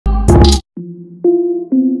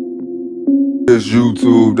this,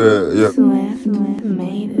 YouTube that, yeah.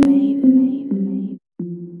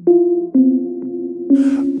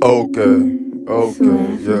 Okay,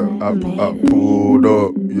 yeah. I pulled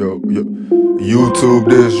up, yo. YouTube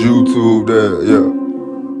this, YouTube that, yeah.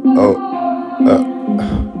 Oh,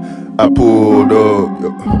 I pulled up, yo.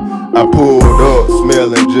 I pulled up,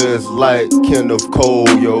 smelling just like Kenneth Cole,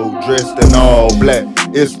 yo. Dressed in all black,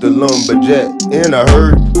 it's the lumberjack. In a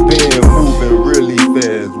hurry, been moving really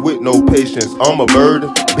fast, with no patience, I'm a bird.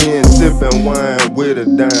 Been sipping wine with a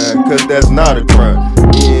dime, cause that's not a crime.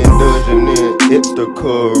 Indulging in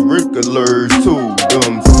extracurriculars too.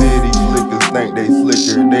 Them city slickers think they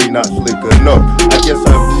slicker, they not slick enough. I guess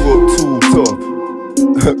I grew up too tough.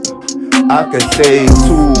 I can say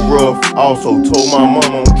too rough. Also told my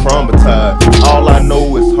mom I'm traumatized. All I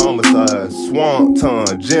know is homicide, swamp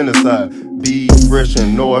tongue, genocide. Be fresh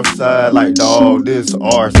in north side like dog, this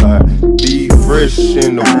our side. Be fresh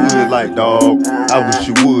in the wood like dog, I wish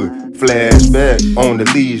you would. Flashback on the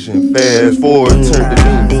lesion, fast forward, turn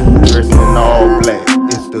the demon. Dressed in all black,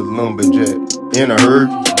 it's the lumberjack. In a hurry,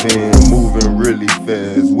 been moving really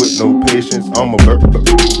fast, with no patience, I'm a bird.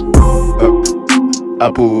 I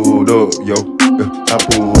pulled up, yo. I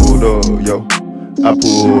pulled up, yo. I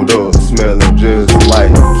pulled up, smelling just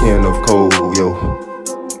like Kenneth Cole, yo.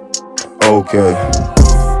 Okay,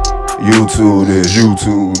 YouTube this,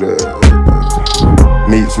 YouTube that.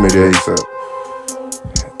 Meets me the ASAP.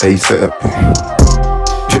 ASAP.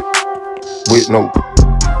 With no.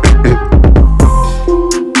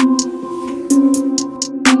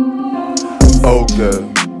 Okay,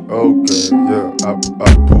 yeah. I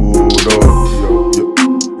pulled up, yo.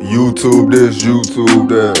 YouTube this, YouTube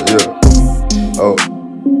that, yeah. Oh,